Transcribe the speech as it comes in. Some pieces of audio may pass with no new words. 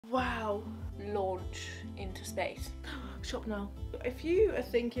Wow. Launch into space. Shop now. If you are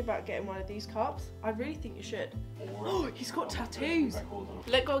thinking about getting one of these cups, I really think you should. Oh, he's got tattoos.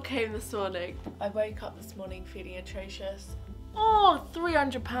 Look what came this morning. I woke up this morning feeling atrocious. Oh,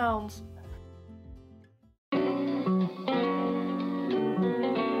 £300.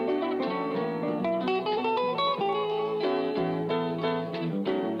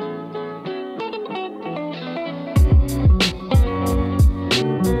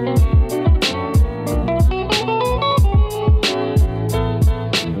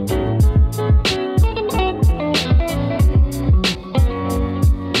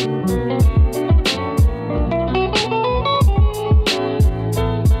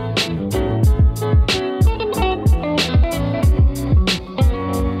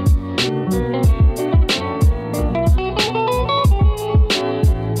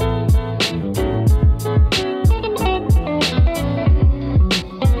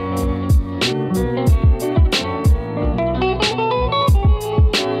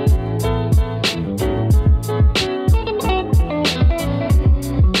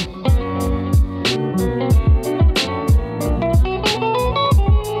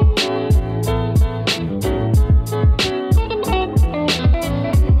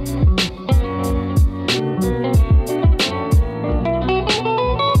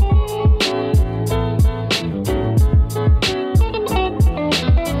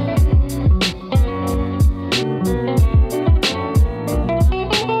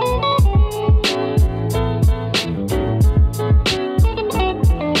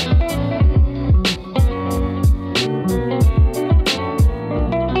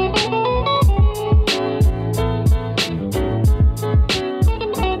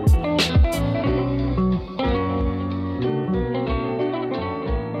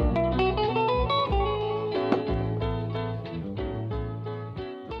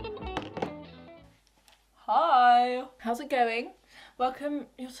 Hi, how's it going? Welcome.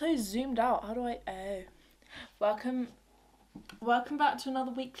 You're so zoomed out. How do I? Oh, welcome back to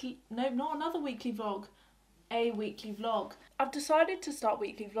another weekly. No, not another weekly vlog. A weekly vlog. I've decided to start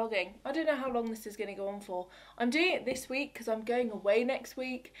weekly vlogging. I don't know how long this is going to go on for. I'm doing it this week because I'm going away next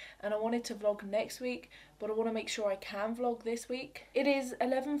week and I wanted to vlog next week, but I want to make sure I can vlog this week. It is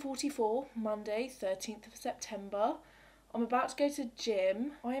 11:44, Monday, 13th of September. I'm about to go to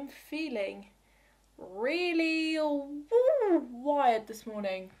gym. I am feeling really wired this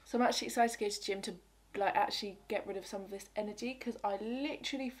morning, so I'm actually excited to go to gym to like actually get rid of some of this energy, because I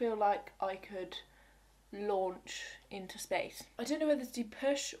literally feel like I could launch into space. I don't know whether to do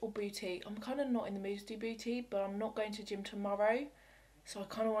push or booty. I'm kind of not in the mood to do booty, but I'm not going to gym tomorrow, so I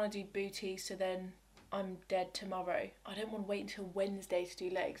kind of want to do booty, so then I'm dead tomorrow. I don't want to wait until Wednesday to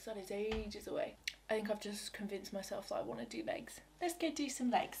do legs. That is ages away. I think I've just convinced myself that I want to do legs. Let's go do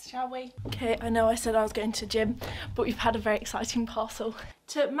some legs, shall we? Okay, I know I said I was going to gym, but we've had a very exciting parcel.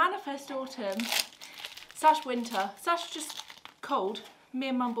 To manifest autumn / winter / just cold, me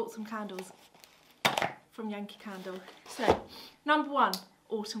and Mum bought some candles from Yankee Candle. So, number 1,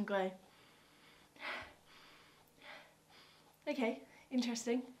 autumn glow. Okay,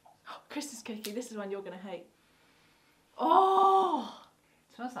 interesting. Oh, Christmas cookie, this is one you're gonna hate. Oh!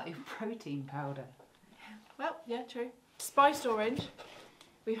 Smells like your protein powder. Well, yeah, true. Spiced orange.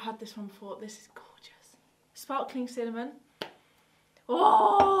 We've had this one before. This is gorgeous. Sparkling cinnamon.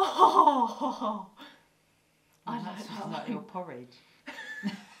 Oh! I like that. Smells like your porridge.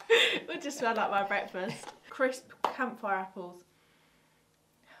 It would just smell like my breakfast. Crisp campfire apples.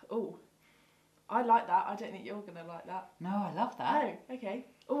 Oh, I like that. I don't think you're gonna like that. No, I love that. Oh, okay.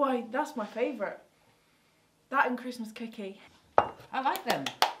 Oh, that's my favourite. That and Christmas cookie. I like them.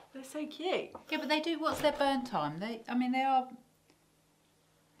 They're so cute. Yeah, but they do. What's their burn time? They are.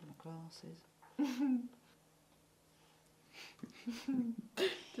 My glasses.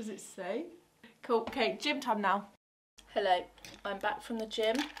 Does it say? Cool. Okay, gym time now. Hello, I'm back from the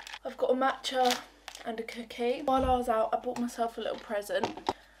gym. I've got a matcha and a cookie. While I was out, I bought myself a little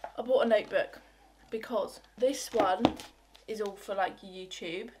present. I bought a notebook because this one is all for like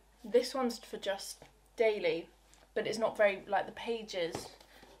YouTube. This one's for just daily, but it's not very, like the pages.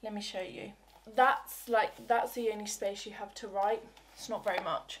 Let me show you. That's the only space you have to write. It's not very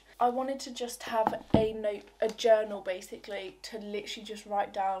much. I wanted to just have a journal basically, to literally just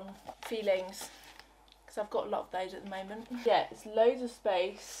write down feelings, because I've got a lot of those at the moment. Yeah, it's loads of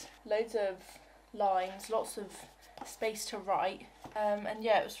space, loads of lines, lots of space to write. And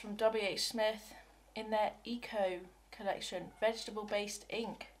yeah, it was from W.H. Smith in their Eco collection, vegetable based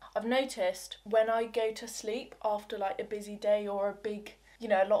ink. I've noticed when I go to sleep after like a busy day or a big you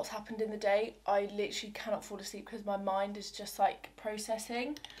know, a lot's happened in the day, I literally cannot fall asleep because my mind is just like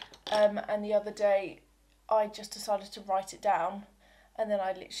processing. And the other day I just decided to write it down, and then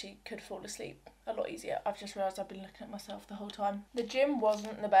I literally could fall asleep a lot easier. I've just realised I've been looking at myself the whole time. The gym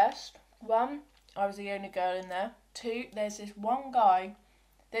wasn't the best. 1, I was the only girl in there. 2, there's this one guy.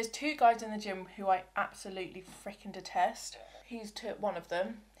 There's 2 guys in the gym who I absolutely freaking detest. He's one of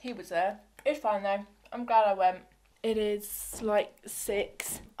them. He was there. It's fine though. I'm glad I went. It is like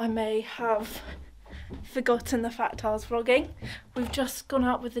 6. I may have forgotten the fact I was vlogging. We've just gone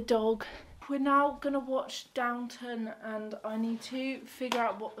out with the dog. We're now going to watch Downton, and I need to figure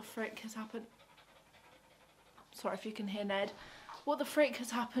out what the frick has happened. Sorry if you can hear Ned. What the frick has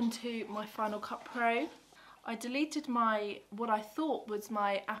happened to my Final Cut Pro. I deleted what I thought was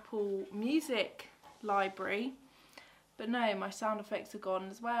my Apple Music library, but no, my sound effects are gone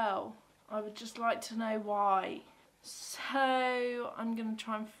as well. I would just like to know why. So I'm going to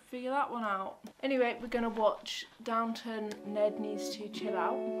try and figure that one out. Anyway, we're going to watch Downton. Ned needs to chill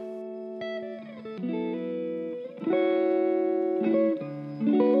out.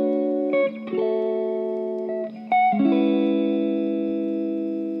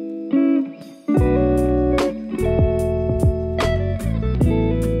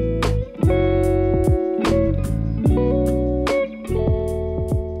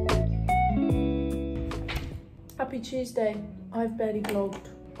 Happy Tuesday. I've barely vlogged.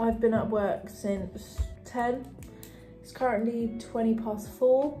 I've been at work since 10. It's currently 20 past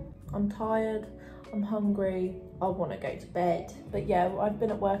 4. I'm tired, I'm hungry, I want to go to bed. But yeah, I've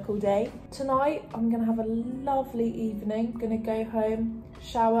been at work all day. Tonight, I'm going to have a lovely evening. I'm going to go home,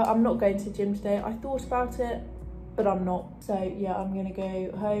 shower. I'm not going to the gym today. I thought about it, but I'm not. So yeah, I'm going to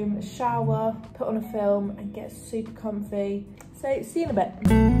go home, shower, put on a film and get super comfy. So see you in a bit.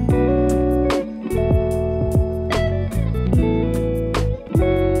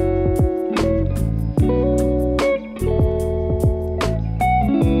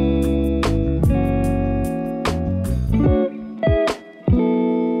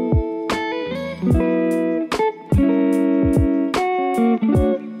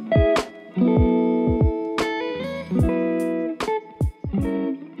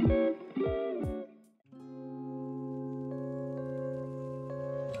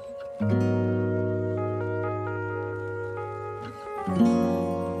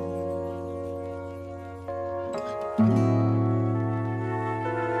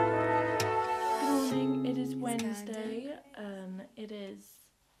 It is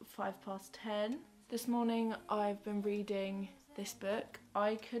 10:05. This morning I've been reading this book.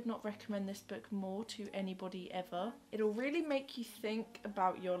 I could not recommend this book more to anybody ever. It'll really make you think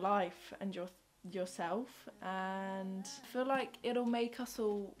about your life and yourself, and I feel like it'll make us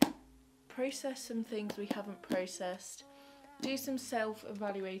all process some things we haven't processed, do some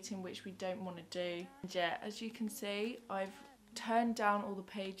self-evaluating which we don't want to do. And yeah, as you can see, I've turned down all the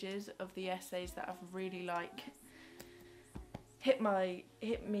pages of the essays that have really like hit my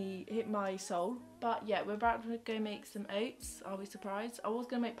soul. But yeah, we're about to go make some oats. Are we surprised? I was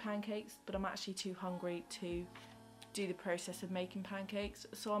gonna make pancakes, but I'm actually too hungry to do the process of making pancakes,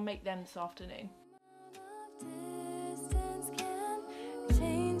 so I'll make them this afternoon.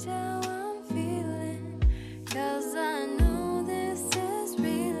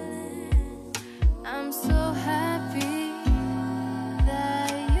 I'm so happy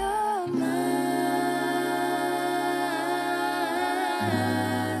that you're mine.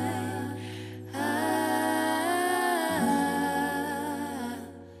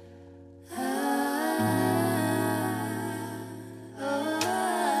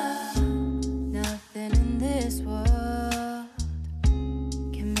 Nothing in this world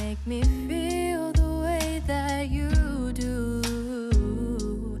can make me feel the way that you do.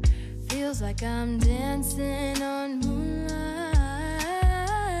 Feels like I'm dancing on moonlight.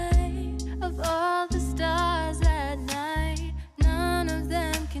 Of all the stars at night, none of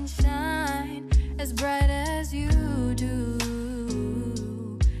them can shine as bright as you do.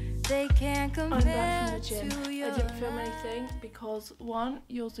 They can't compare. I'm back from the gym. I didn't film anything because 1,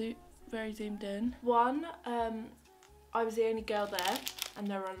 you're very zoomed in. 1, I was the only girl there and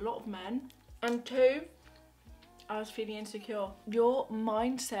there were a lot of men. And 2, I was feeling insecure. Your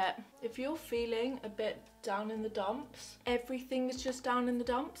mindset, if you're feeling a bit down in the dumps, everything is just down in the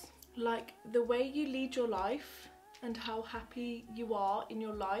dumps. Like the way you lead your life and how happy you are in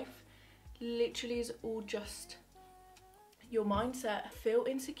your life literally is all just your mindset. I feel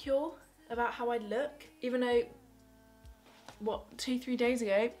insecure about how I look, even though, 2-3 days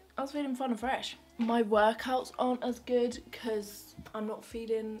ago, I was feeling fun and fresh. My workouts aren't as good because I'm not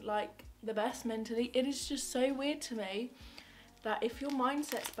feeling like the best mentally. It is just so weird to me that if your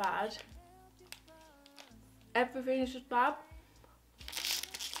mindset's bad, everything is just bad.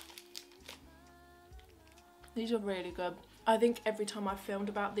 These are really good. I think every time I've filmed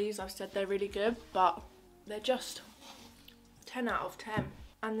about these, I've said they're really good, but they're just 10 out of 10.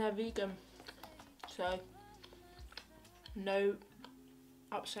 And they're vegan. So, no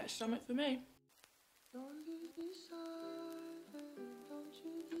upset stomach for me. Don't you decide, baby, don't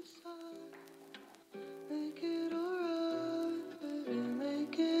you decide. Make it alright, baby,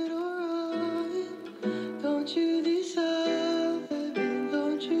 make it alright. Don't you decide, baby,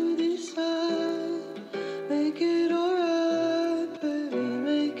 don't you decide. Make it alright, baby,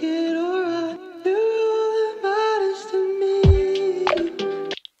 make it alright. You're all that matters to me.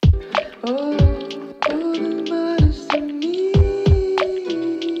 Oh, all that matters to me.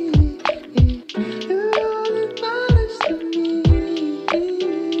 You're all that matters to me.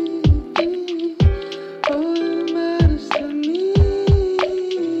 All that matters to me.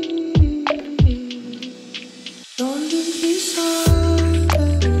 Don't you decide,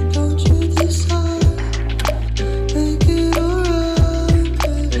 baby, don't you decide. Make it alright,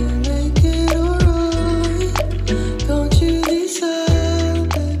 baby, make it alright. Don't you decide,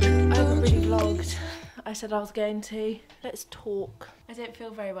 baby. I haven't really vlogged. I said I was going to. Let's talk. I don't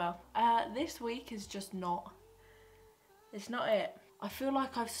feel very well. This week is just not. It's not it. I feel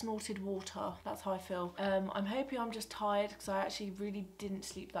like I've snorted water. That's how I feel. I'm hoping I'm just tired because I actually really didn't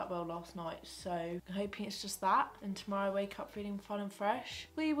sleep that well last night. So I'm hoping it's just that. And tomorrow I wake up feeling fun and fresh.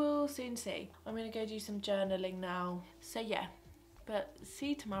 We will soon see. I'm going to go do some journaling now. So yeah. But see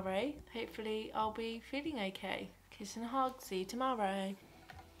you tomorrow. Hopefully I'll be feeling okay. Kiss and hug. See you tomorrow.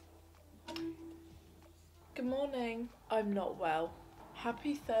 Good morning. I'm not well.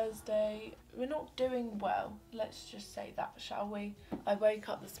 Happy Thursday. We're not doing well. Let's just say that, shall we? I woke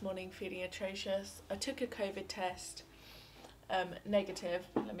up this morning feeling atrocious. I took a COVID test. Negative.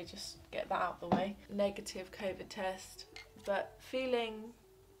 Let me just get that out of the way. Negative COVID test. But feeling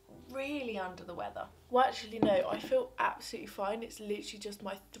really under the weather. Well, actually, no. I feel absolutely fine. It's literally just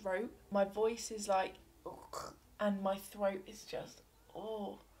my throat. My voice is like... and my throat is just...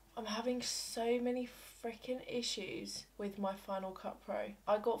 oh. I'm having so many freaking issues with my Final Cut Pro.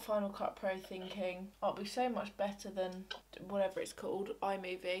 I got Final Cut Pro thinking, oh, it'll be so much better than whatever it's called,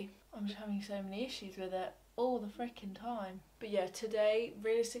 iMovie. I'm just having so many issues with it all the freaking time. But yeah, today,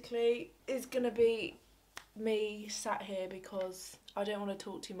 realistically, is going to be me sat here because I don't want to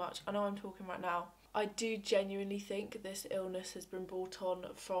talk too much. I know I'm talking right now. I do genuinely think this illness has been brought on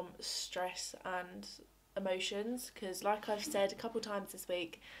from stress and emotions, because like I've said a couple times this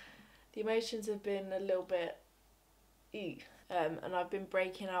week, the emotions have been a little bit and I've been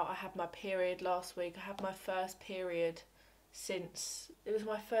breaking out. I had my period last week. I had my first period since, it was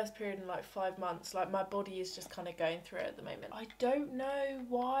my first period in like 5 months. Like my body is just kind of going through it at the moment. I don't know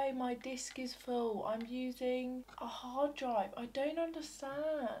why my disk is full. I'm using a hard drive. I don't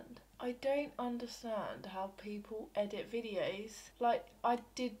understand. I don't understand how people edit videos. Like I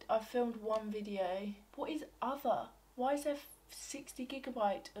filmed one video. What is other? Why is there 60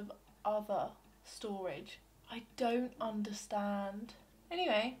 gigabyte of other storage? I don't understand.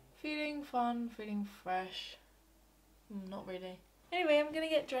 Anyway, feeling fun, feeling fresh. Not really. Anyway, I'm gonna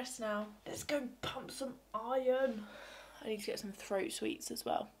get dressed now. Let's go pump some iron. I need to get some throat sweets as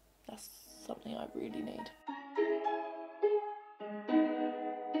well. That's something I really need.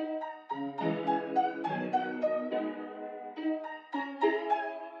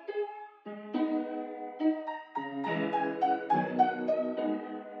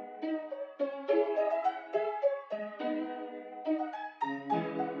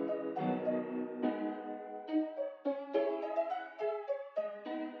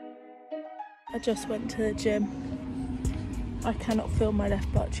 I just went to the gym. I cannot feel my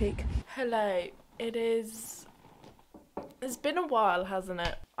left butt cheek. Hello, it's been a while, hasn't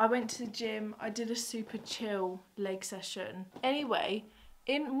it? I went to the gym, I did a super chill leg session. Anyway,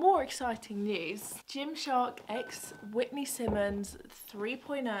 in more exciting news, Gymshark X Whitney Simmons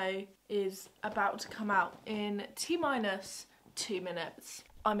 3.0 is about to come out in T-minus 2 minutes.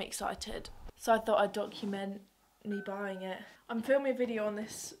 I'm excited. So I thought I'd document me buying it. I'm filming a video on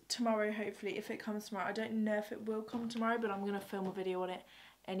this tomorrow, hopefully, if it comes tomorrow. I don't know if it will come tomorrow, but I'm going to film a video on it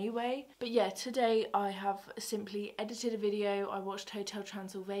anyway. But yeah, today I have simply edited a video. I watched Hotel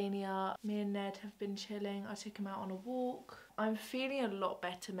Transylvania. Me and Ned have been chilling. I took him out on a walk. I'm feeling a lot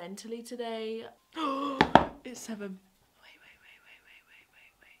better mentally today. It's 7. Wait.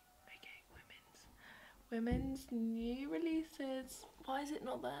 Okay, women's new releases. Why is it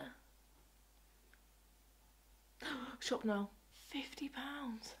not there? Shop now. £50.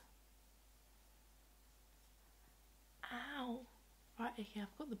 Ow. Right, okay,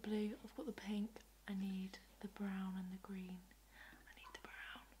 I've got the blue, I've got the pink. I need the brown and the green. I need the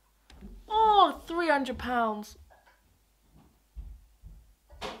brown. Oh, £300. £300.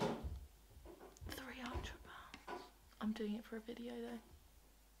 I'm doing it for a video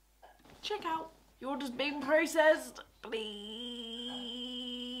though. Check out. Your order's being processed. Please.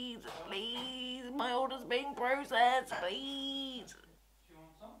 Please. My order's being processed. Please.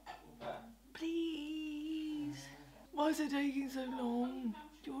 Please. Why is it taking so long?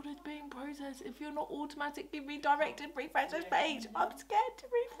 Your order's being processed. If you're not automatically redirected, refresh this page. I'm scared to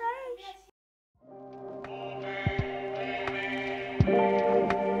refresh.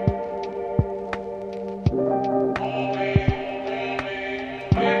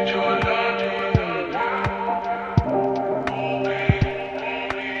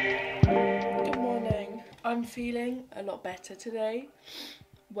 Good morning. I'm feeling a lot better today.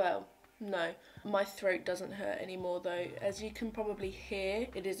 Well, no, my throat doesn't hurt anymore though. As you can probably hear,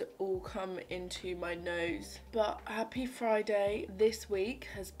 it has all come into my nose. But happy Friday. This week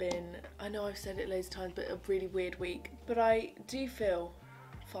has been, I know I've said it loads of times, but a really weird week. But I do feel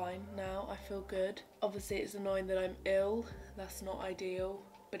fine now. I feel good. Obviously it's annoying that I'm ill. That's not ideal.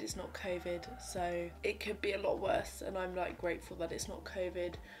 But it's not COVID, so it could be a lot worse, and I'm like grateful that it's not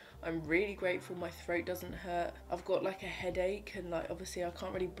COVID. I'm really grateful my throat doesn't hurt. I've got like a headache and like obviously I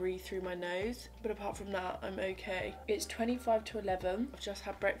can't really breathe through my nose, but apart from that I'm okay. It's 25 to 11. I've just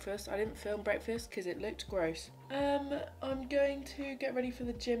had breakfast. I didn't film breakfast because it looked gross. I'm going to get ready for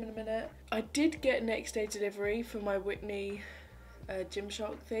the gym in a minute. I did get next day delivery for my Whitney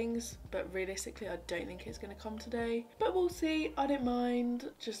Gymshark things, but realistically I don't think it's going to come today, but we'll see. I don't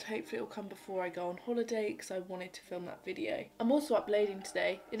mind, just hopefully it'll come before I go on holiday because I wanted to film that video. I'm also uploading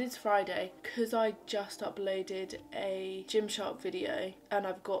today. It is Friday because I just uploaded a Gymshark video, and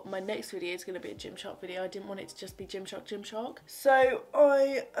I've got my next video is going to be a Gymshark video. I didn't want it to just be Gymshark, so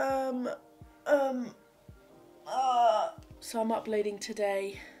I'm uploading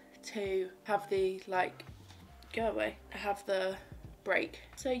today to have the have the break.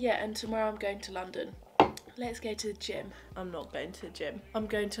 So yeah, and tomorrow I'm going to London. Let's go to the gym. I'm not going to the gym. I'm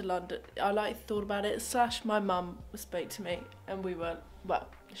going to London. I thought about it, / my mum spoke to me and we were, well,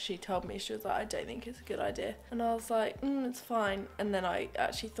 she told me, she was like, I don't think it's a good idea. And I was like, it's fine. And then I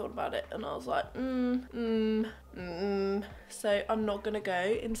actually thought about it and I was like, So I'm not gonna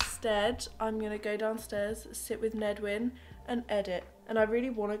go. Instead, I'm gonna go downstairs, sit with Nedwin and edit. And I really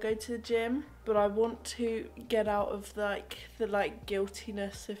want to go to the gym, but I want to get out of the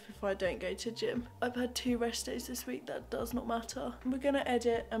guiltiness if I don't go to the gym. I've had 2 rest days this week, that does not matter. We're gonna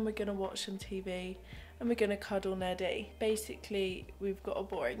edit and we're gonna watch some TV and we're gonna cuddle Neddy. Basically, we've got a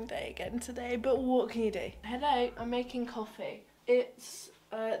boring day again today, but what can you do? Hello, I'm making coffee. It's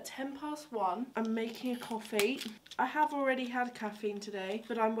 1:10. I'm making a coffee. I have already had caffeine today,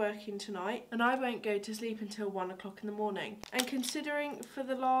 but I'm working tonight and I won't go to sleep until 1 o'clock in the morning. And considering for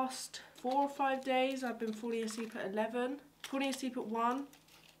the last 4 or 5 days I've been falling asleep at 11, falling asleep at 1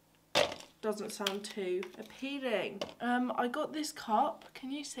 doesn't sound too appealing. I got this cup,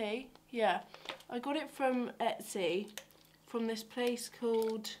 can you see? Yeah, I got it from Etsy, from this place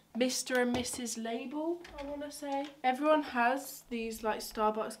called Mr. and Mrs. Label, I want to say. Everyone has these like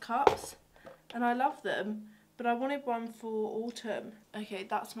Starbucks cups and I love them, but I wanted one for autumn. Okay,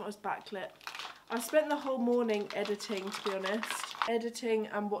 that's not as backlit. I spent the whole morning editing, to be honest. Editing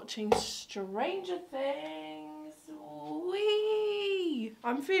and watching Stranger Things. Whee!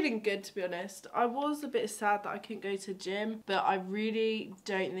 I'm feeling good, to be honest. I was a bit sad that I couldn't go to the gym, but I really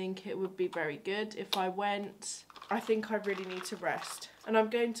don't think it would be very good if I went. I think I really need to rest. And I'm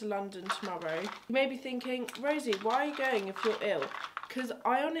going to London tomorrow. You may be thinking, Rosie, why are you going if you're ill? Because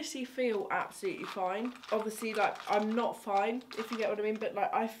I honestly feel absolutely fine. Obviously, like, I'm not fine, if you get what I mean, but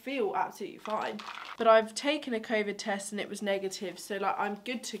like, I feel absolutely fine. But I've taken a COVID test and it was negative, so like, I'm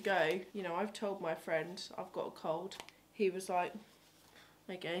good to go. You know, I've told my friend I've got a cold. He was like,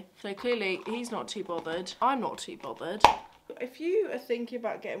 okay. So clearly, he's not too bothered. I'm not too bothered. If you are thinking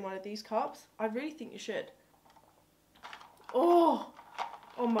about getting one of these cups, I really think you should. Oh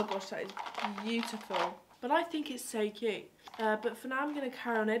my gosh, that is beautiful. But I think it's so cute. But for now, I'm going to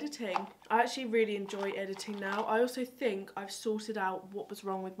carry on editing. I actually really enjoy editing now. I also think I've sorted out what was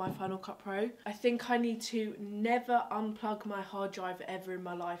wrong with my Final Cut Pro. I think I need to never unplug my hard drive ever in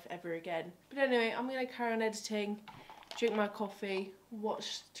my life, ever again. But anyway, I'm going to carry on editing, drink my coffee,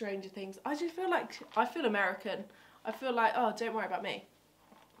 watch Stranger Things. I just feel like, I feel American. I feel like, oh, don't worry about me.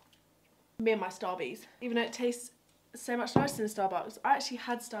 Me and my Starbies. Even though it tastes so much nicer than Starbucks. I actually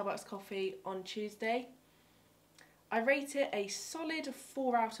had Starbucks coffee on Tuesday. I rate it a solid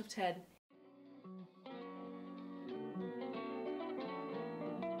 4 out of 10.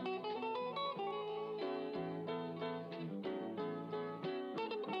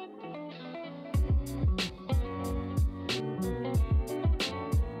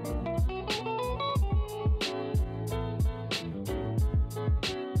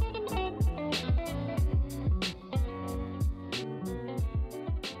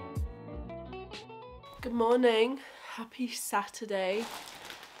 Good morning. Happy Saturday.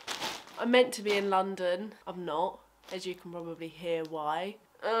 I'm meant to be in London. I'm not, as you can probably hear why.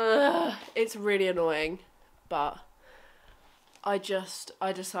 It's really annoying, but I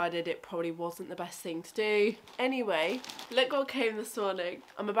decided it probably wasn't the best thing to do. Anyway, look what came this morning.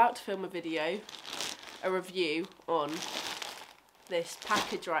 I'm about to film a video, a review on this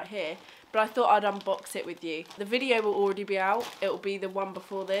package right here, but I thought I'd unbox it with you. The video will already be out. It will be the one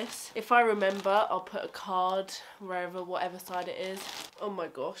before this. If I remember, I'll put a card wherever, whatever side it is. Oh my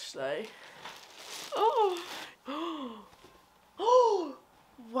gosh, though. Oh, oh,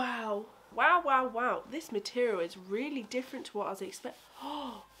 wow. Wow, wow, wow. This material is really different to what I was expecting.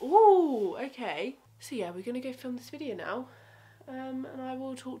 Oh, okay. So yeah, we're gonna go film this video now. And I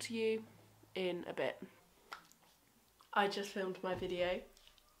will talk to you in a bit. I just filmed my video.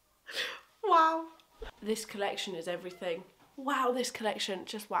 Wow. This collection is everything. Wow, this collection,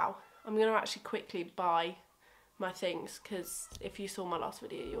 just wow. I'm gonna actually quickly buy my things, because if you saw my last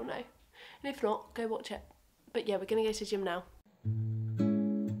video, you'll know. And if not, go watch it. But yeah, we're gonna go to the gym now.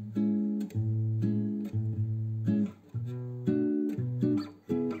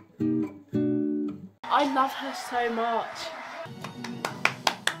 I love her so much.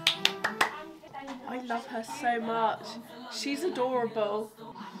 I love her so much. She's adorable.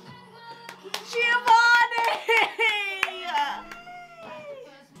 Giovanni!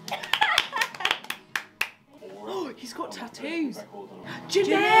 Oh, he's got tattoos.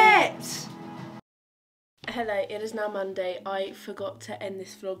 Jeanette! Hello, it is now Monday. I forgot to end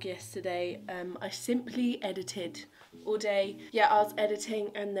this vlog yesterday. I simply edited all day. Yeah, I was editing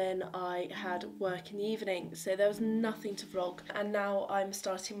and then I had work in the evening, so there was nothing to vlog. And now I'm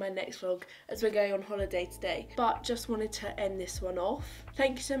starting my next vlog as we're going on holiday today. But just wanted to end this one off.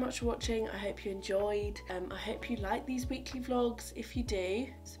 Thank you so much for watching. I hope you enjoyed. I hope you like these weekly vlogs. If you do,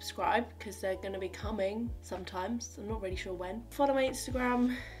 subscribe, because they're going to be coming sometimes. I'm not really sure when. Follow my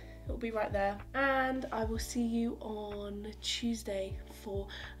Instagram. It'll be right there, and I will see you on Tuesday for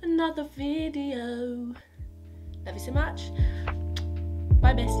another video. Love you so much.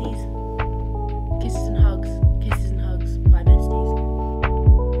 Bye besties. Kisses and hugs.